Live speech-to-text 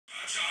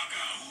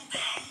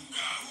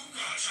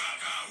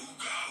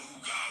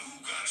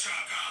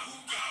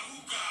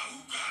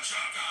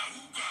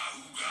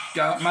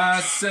Got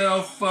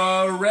myself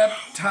a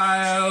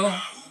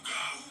reptile,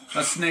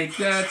 a snake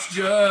that's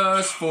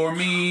just for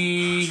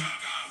me.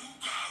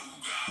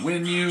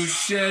 When you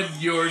shed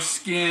your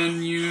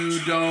skin,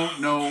 you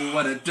don't know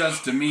what it does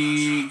to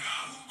me.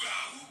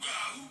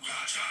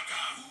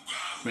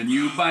 When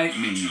you bite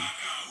me,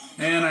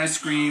 and I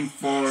scream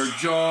for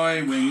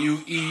joy. When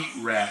you eat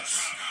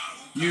rats,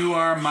 you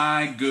are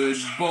my good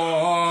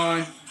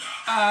boy.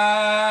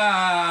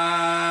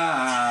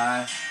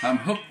 I'm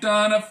hooked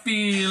on a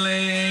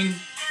feeling,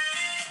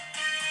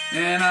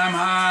 and I'm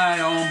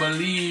high on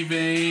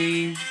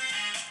believing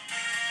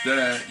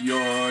that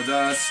you're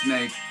the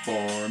snake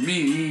for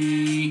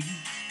me.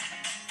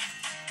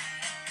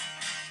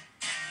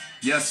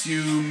 Yes,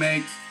 you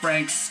make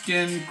Frank's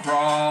skin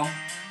crawl,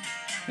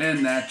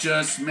 and that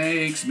just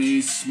makes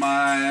me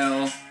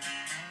smile.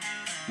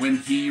 When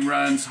he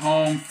runs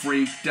home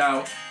freaked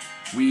out,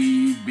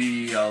 we'd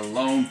be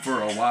alone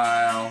for a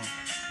while.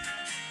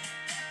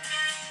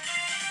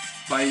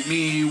 Bite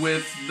me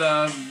with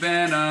the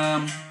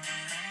venom,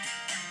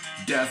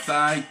 death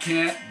I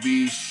can't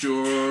be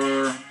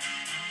sure.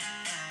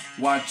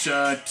 Watch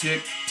a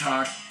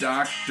TikTok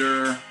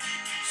doctor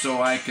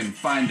so I can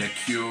find a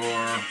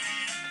cure.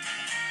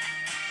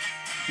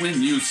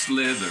 When you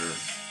slither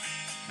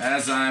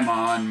as I'm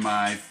on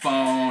my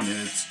phone,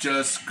 it's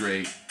just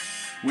great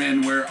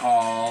when we're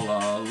all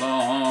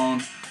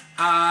alone.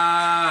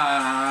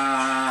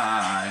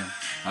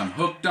 I'm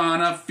hooked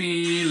on a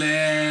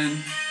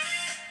feeling,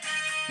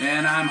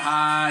 and I'm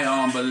high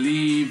on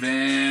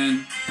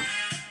believing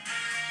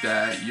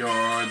that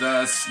you're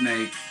the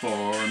snake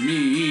for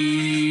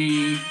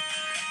me.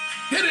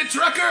 Hit it,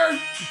 trucker!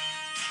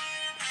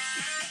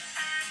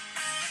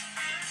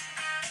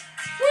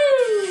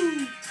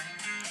 Woo!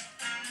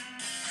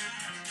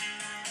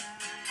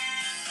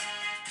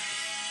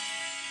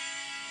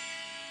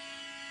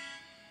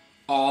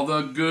 All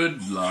the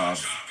good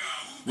love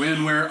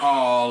when we're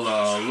all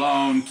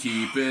alone.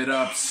 Keep it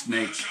up,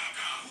 snake.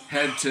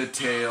 Head to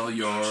tail,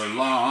 you're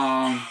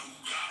long.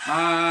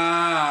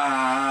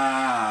 I'm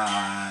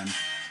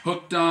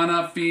hooked on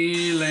a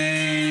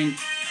feeling,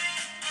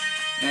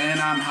 and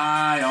I'm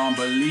high on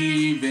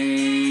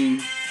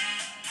believing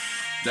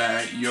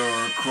that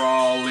you're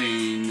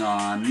crawling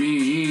on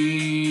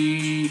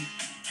me.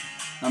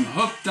 I'm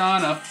hooked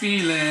on a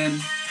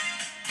feeling,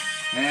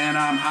 and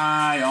I'm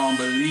high on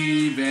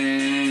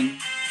believing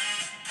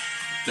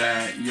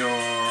that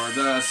you're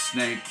the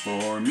snake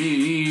for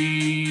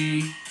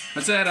me.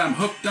 I said I'm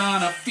hooked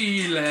on a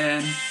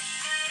feeling,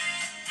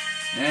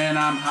 and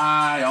I'm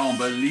high on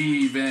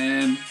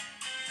believing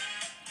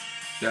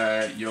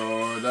that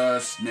you're the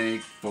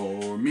snake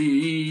for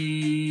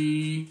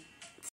me.